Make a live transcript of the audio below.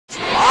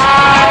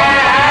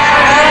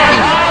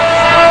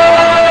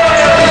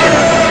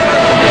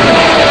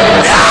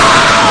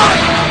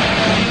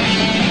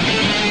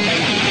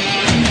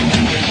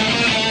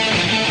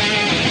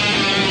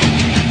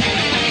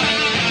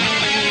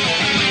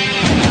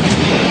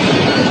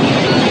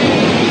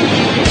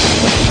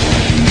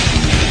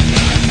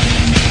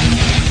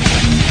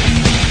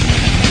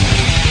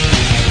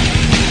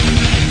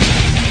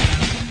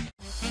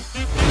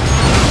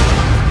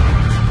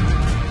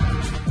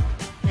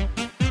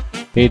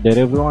Hey there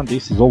everyone,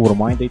 this is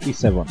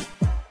Overmind87.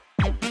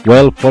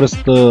 Well,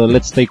 first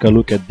let's take a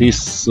look at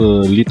this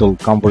little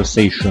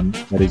conversation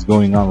that is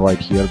going on right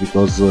here,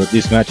 because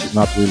this match is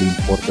not really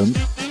important.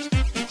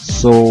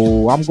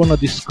 So I'm gonna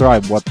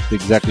describe what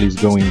exactly is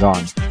going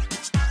on.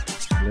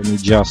 Let me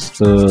just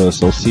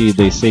see,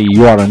 they say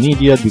you are an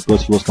idiot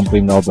because he was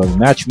complaining about the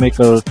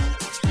matchmaker.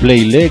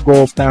 Play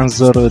Lego,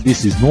 Panzer,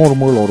 this is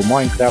normal, or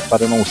Minecraft, I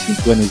don't know,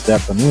 since when is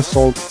that an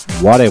insult,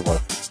 whatever.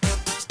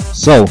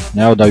 So,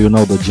 now that you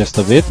know the gist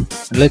of it,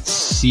 let's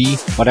see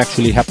what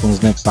actually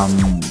happens next.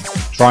 I'm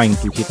trying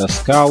to hit a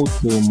scout,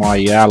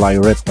 my ally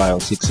Reptile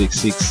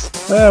 666.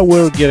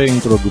 We're getting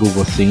into the groove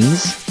of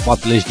things,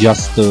 but let's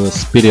just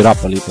speed it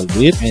up a little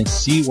bit and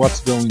see what's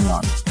going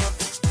on.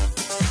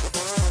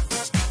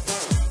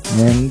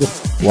 And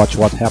watch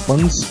what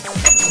happens.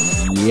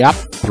 Yep,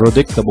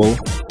 predictable,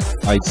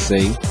 I'd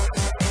say.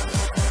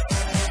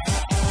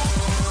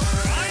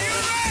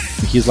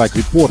 He's like,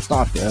 report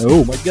target.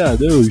 Oh my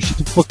god, oh, shut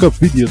the fuck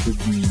up, idiot.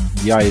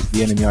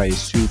 The enemy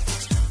ISU.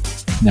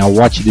 Now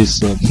watch this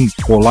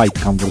polite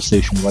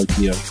conversation right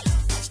here.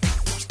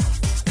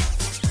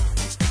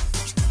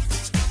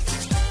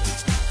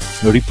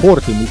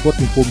 Report him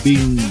for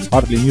being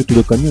hardly new to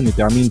the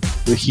community. I mean,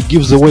 he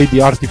gives away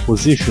the Arctic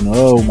position.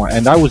 Oh my,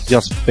 and I was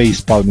just face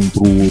palming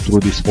through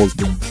this whole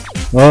thing.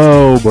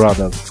 Oh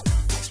brother.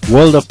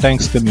 World of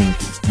Tanks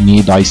community.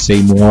 Need I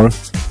say more?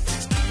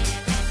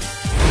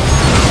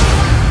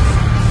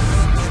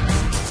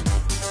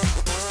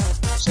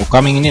 So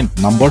coming in,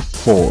 number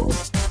 4.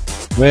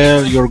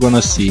 Well, you're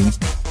gonna see.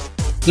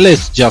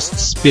 Let's just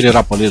speed it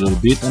up a little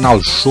bit and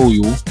I'll show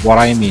you what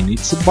I mean.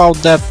 It's about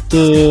that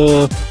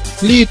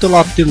little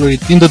artillery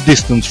in the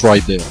distance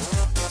right there.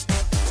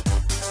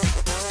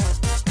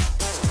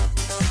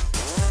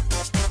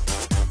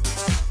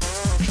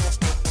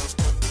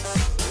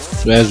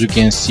 So as you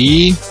can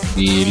see,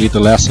 the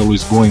little asshole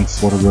is going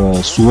for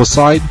the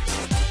suicide.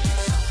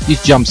 He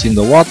jumps in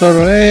the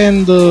water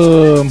and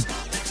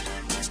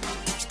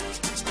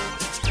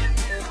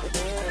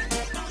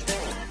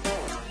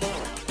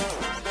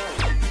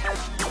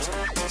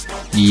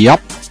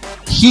yep,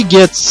 he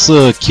gets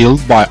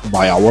killed by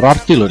our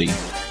artillery,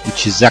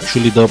 which is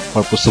actually the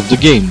purpose of the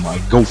game,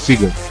 like, go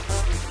figure.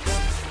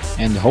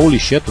 And holy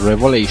shit,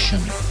 revelation,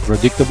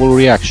 predictable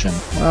reaction.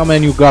 I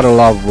mean, you gotta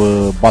love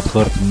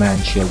butthurt man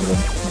children.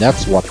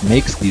 That's what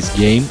makes this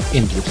game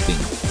interesting.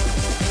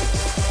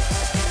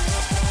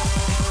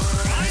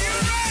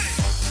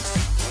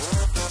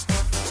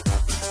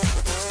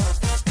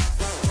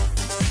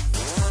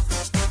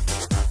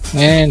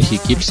 And he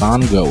keeps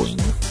on going.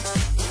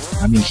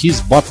 I mean, his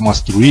butt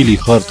must really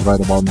hurt right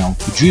about now.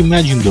 Could you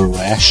imagine the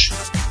rash?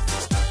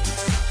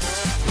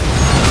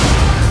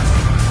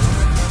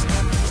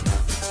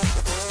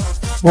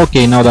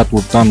 Okay, now that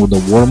we're done with the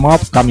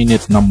warm-up, coming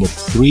at number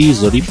 3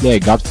 is a replay I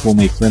got from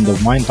a friend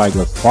of mine,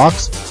 Tiger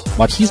Fox,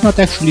 but he's not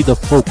actually the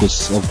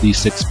focus of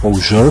this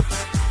exposure.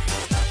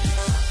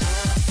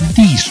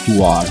 These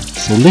two are.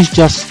 So let's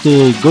just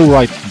go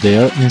right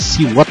there and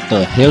see what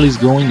the hell is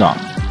going on.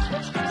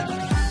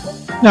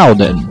 Now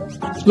then.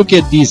 Look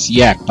at this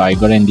Yak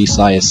Tiger and this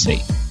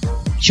IS-8.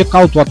 Check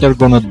out what they're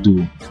gonna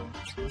do.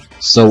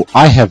 So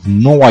I have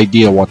no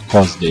idea what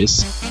caused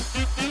this.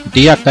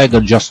 The Yak Tiger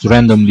just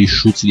randomly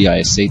shoots the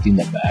IS-8 in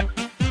the back.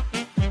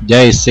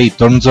 The IS-8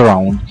 turns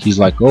around. He's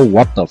like, oh,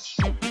 what the f...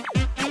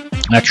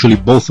 Actually,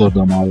 both of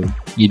them are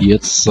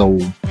idiots, so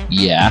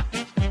yeah.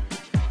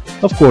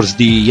 Of course,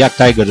 the Yak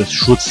Tiger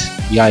shoots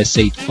the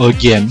IS-8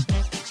 again.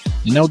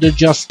 And now they're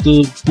just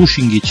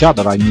pushing each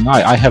other. I mean,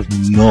 I have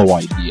no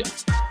idea.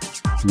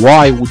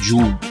 Why would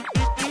you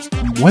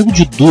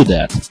do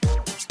that?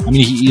 I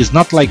mean, it's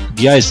not like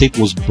the IS-8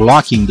 was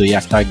blocking the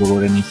Yak Tiger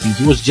or anything,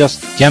 he was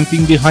just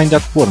camping behind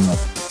that corner.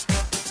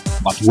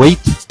 But wait,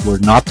 we're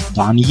not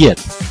done yet.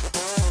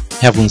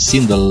 Haven't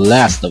seen the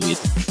last of it.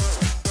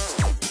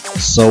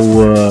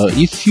 So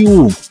if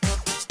you,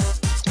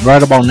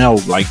 right about now,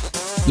 like,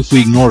 if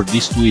we ignore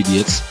these two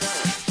idiots,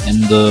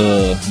 and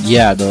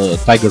yeah, the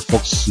Tiger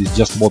Fox is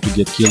just about to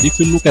get killed. If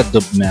you look at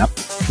the map,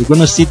 you're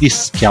gonna see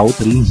this scout,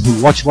 and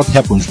watch what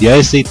happens. The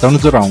IS-8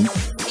 turns around,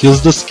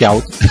 kills the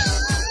scout,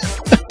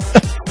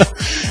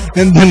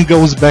 and then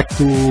goes back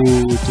to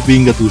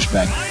being a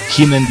douchebag.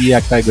 Him and the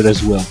Yak Tiger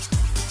as well.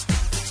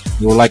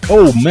 You're like,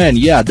 oh man,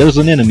 yeah, there's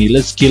an enemy,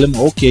 let's kill him.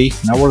 Okay,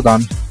 now we're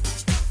done.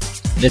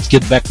 Let's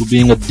get back to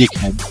being a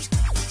dickhead.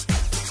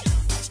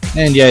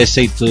 And the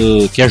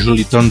IS-8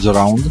 casually turns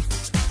around.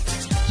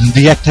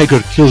 The Yak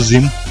Tiger kills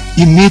him,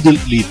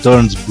 immediately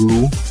turns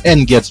blue,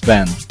 and gets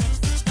banned.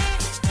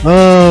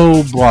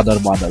 Oh, bother.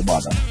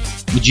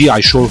 Gee,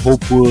 I sure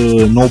hope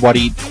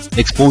nobody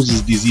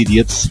exposes these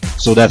idiots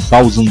so that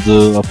thousands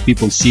of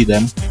people see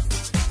them.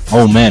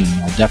 Oh man,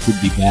 that would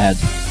be bad,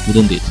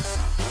 wouldn't it?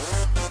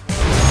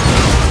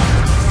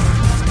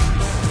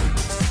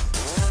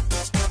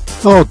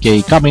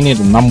 Okay, coming in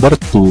at number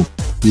 2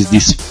 is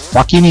this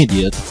fucking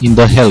idiot in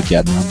the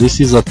Hellcat. Now this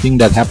is a thing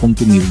that happened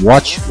to me.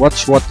 Watch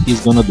what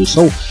he's gonna do.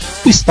 So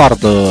we start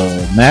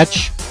the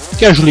match,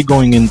 casually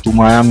going into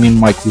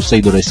my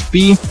Crusader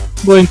SP,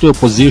 going to a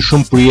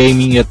position,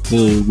 pre-aiming at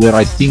where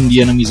I think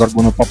the enemies are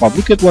gonna pop up.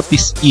 Look at what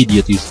this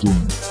idiot is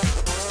doing.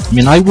 I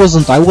mean, I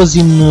was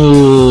in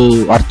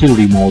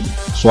artillery mode,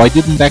 so I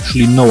didn't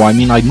actually know. I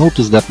mean, I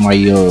noticed that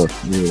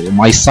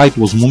my sight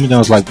was moving and I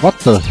was like, what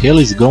the hell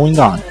is going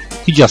on?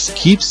 He just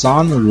keeps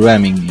on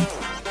ramming me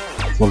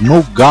for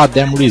no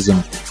goddamn reason.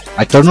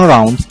 I turn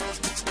around,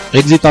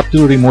 exit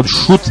artillery mode,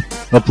 shoot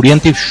a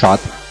preemptive shot,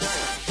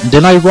 and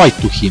then I write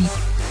to him.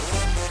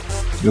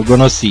 You're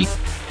gonna see.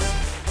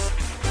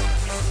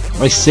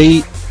 I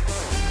say,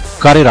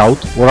 cut it out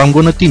or I'm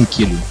gonna team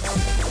kill you.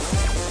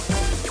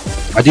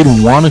 I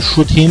didn't want to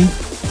shoot him.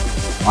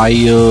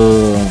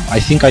 I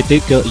think I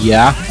take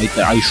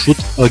I shoot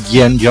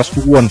again just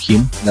to warn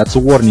him. That's a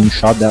warning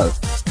shot,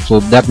 so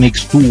that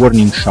makes 2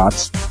 warning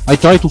shots. I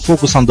try to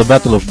focus on the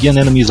battle again.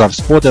 Enemies are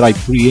spotted. I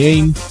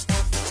pre-aim.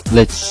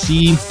 Let's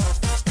see.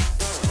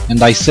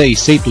 And I say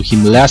to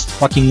him, last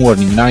fucking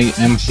warning. And I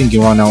am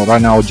thinking right now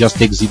I'll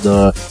just exit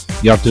the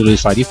artillery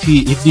side. If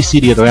this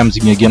idiot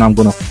rams me again, I'm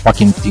gonna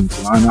fucking team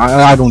him.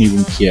 I don't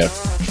even care.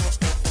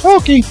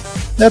 Okay,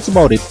 that's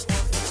about it.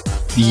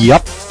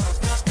 Yup.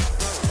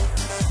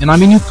 And I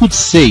mean, you could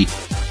say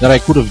that I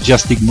could have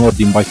just ignored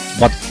him, but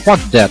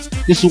fuck that.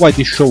 This is why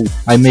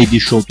I made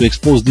this show, to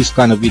expose this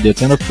kind of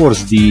idiots. And of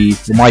course,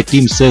 my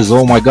team says,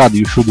 oh my god,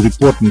 you should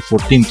report me for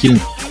team killing.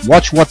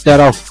 Watch what that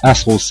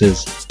asshole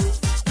says.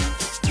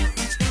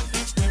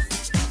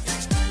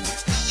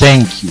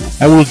 Thank you.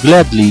 I will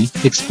gladly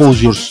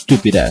expose your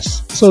stupid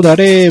ass, so that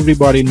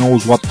everybody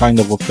knows what kind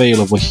of a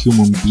fail of a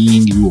human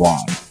being you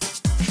are.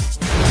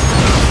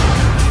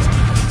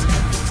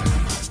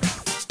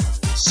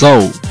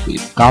 So,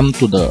 we've come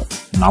to the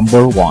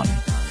number 1.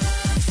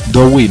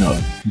 The winner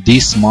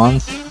this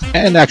month,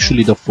 and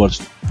actually the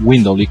first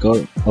window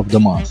leaker of the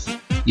month,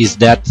 is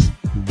that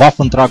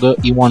Waffentrager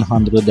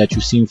E100 that you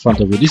see in front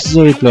of you. This is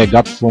a replay I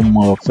got from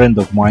a friend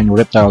of mine,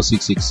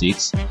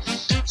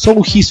 Reptile666.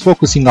 So he's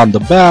focusing on the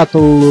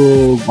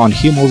battle, on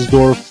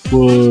Himmelsdorf,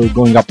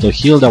 going up the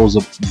hill. That was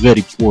a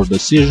very poor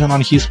decision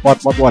on his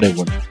part, but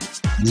whatever.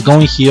 He's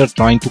going here,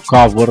 trying to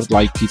cover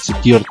like it's a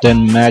tier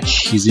 10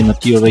 match. He's in a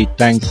tier 8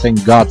 tank,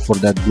 thank god for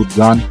that good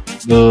gun.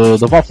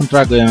 The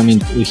Waffentrager, I mean,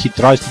 he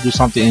tries to do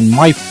something, and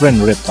my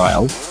friend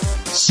Reptile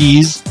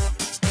sees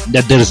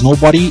that there's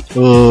nobody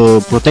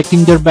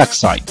protecting their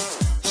backside.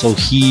 So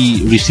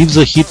he receives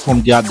a hit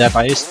from that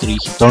IS-3,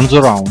 he turns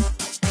around,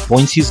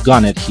 points his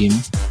gun at him,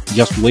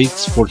 just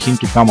waits for him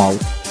to come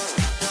out,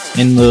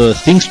 and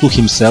thinks to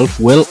himself,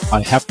 well,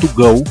 I have to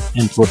go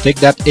and protect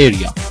that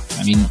area.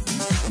 I mean,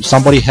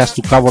 somebody has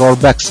to cover our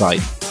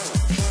backside,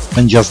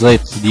 and just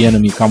let the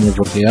enemy come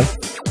over here.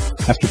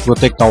 Have to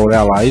protect our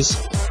allies.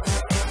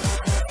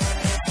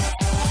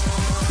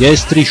 The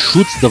IS-3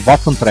 shoots the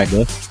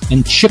Waffentrager,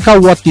 and check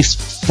out what this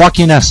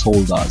fucking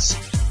asshole does.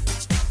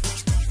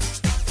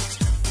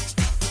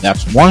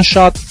 That's 1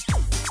 shot,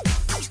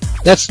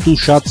 that's 2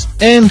 shots,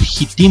 and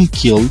he team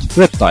killed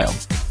Reptile.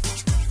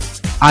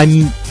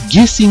 I'm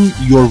guessing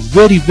you're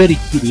very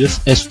curious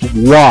as to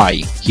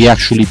why he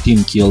actually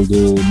team killed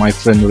my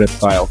friend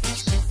Reptile.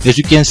 As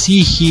you can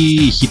see,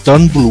 he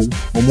turned blue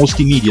almost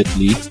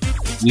immediately,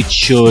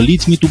 which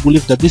leads me to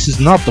believe that this is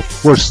not the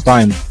first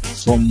time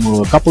from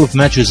a couple of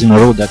matches in a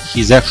row that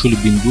he's actually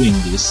been doing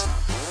this.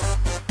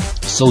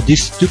 So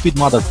this stupid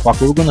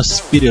motherfucker, we're gonna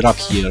speed it up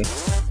here.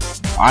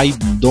 I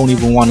don't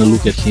even want to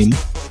look at him.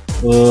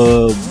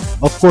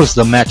 Of course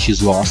the match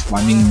is lost,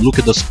 I mean, look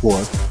at the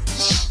score.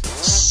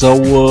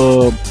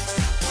 So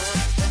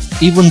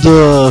even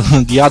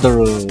the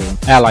other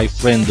ally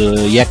friend,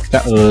 the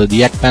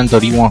Yak Panther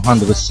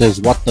E100,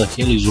 says, what the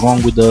hell is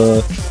wrong with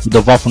the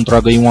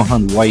Waffentrager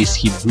E100? Why is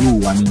he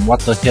blue? I mean, what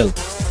the hell?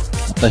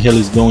 What the hell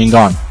is going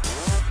on?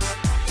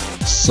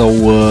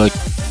 So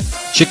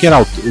check it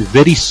out.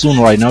 Very soon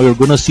right now you're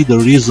gonna see the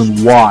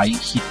reason why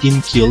he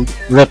team killed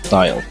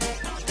Reptile.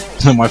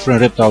 My friend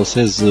Reptile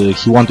says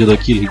he wanted a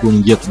kill, he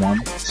couldn't get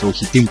one, so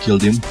he team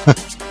killed him.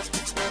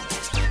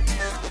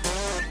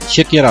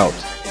 Check it out.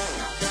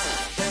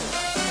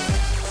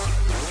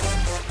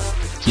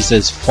 He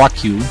says,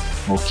 fuck you.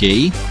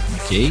 Okay.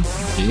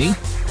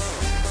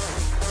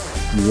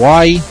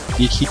 Why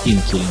did he team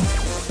kill him?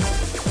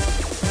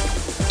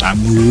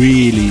 I'm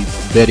really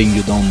betting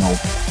you don't know.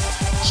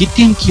 He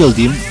team killed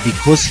him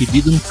because he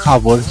didn't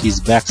cover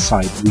his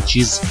backside, which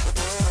is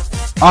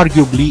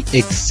arguably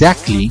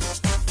exactly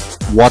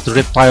what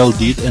Reptile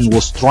did and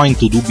was trying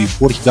to do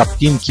before he got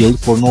team killed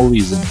for no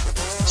reason.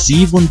 See,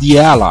 even the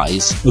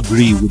allies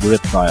agree with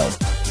Reptile.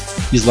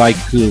 He's like,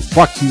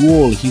 fuck you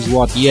all, he's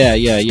what,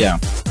 yeah.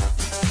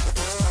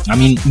 I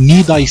mean,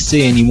 need I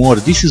say anymore?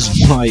 This is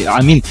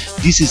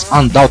this is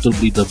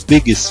undoubtedly the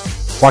biggest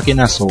fucking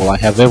asshole I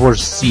have ever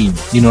seen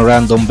in a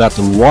random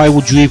battle. Why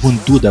would you even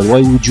do that?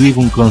 Why would you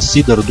even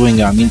consider doing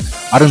it? I mean,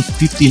 aren't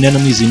 15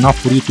 enemies enough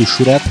for you to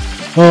shoot at?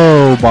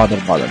 Oh,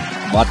 bother.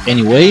 But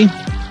anyway,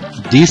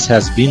 this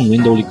has been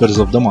Window Leakers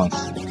of the Month.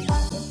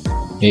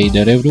 Hey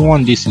there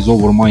everyone, this is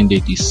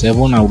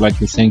Overmind87. I would like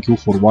to thank you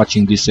for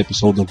watching this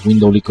episode of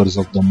Window Leakers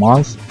of the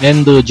Month.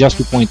 And just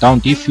to point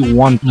out, if you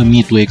want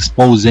me to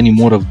expose any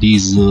more of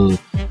these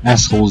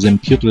assholes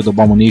and putrid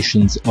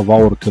abominations of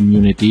our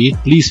community,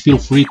 please feel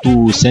free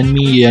to send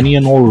me any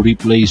and all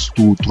replays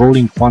to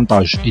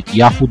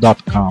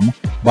trollingfuntage@yahoo.com.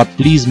 But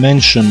please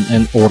mention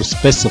and or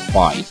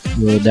specify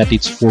that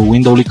it's for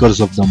Window Leakers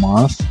of the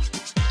Month.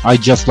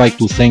 I'd just like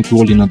to thank you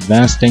all in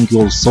advance. Thank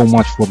you all so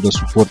much for the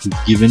support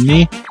you've given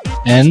me,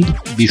 and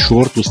be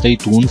sure to stay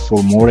tuned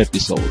for more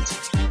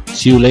episodes.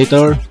 See you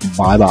later,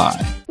 bye bye.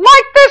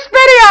 Like this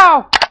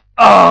video!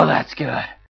 Oh, that's good.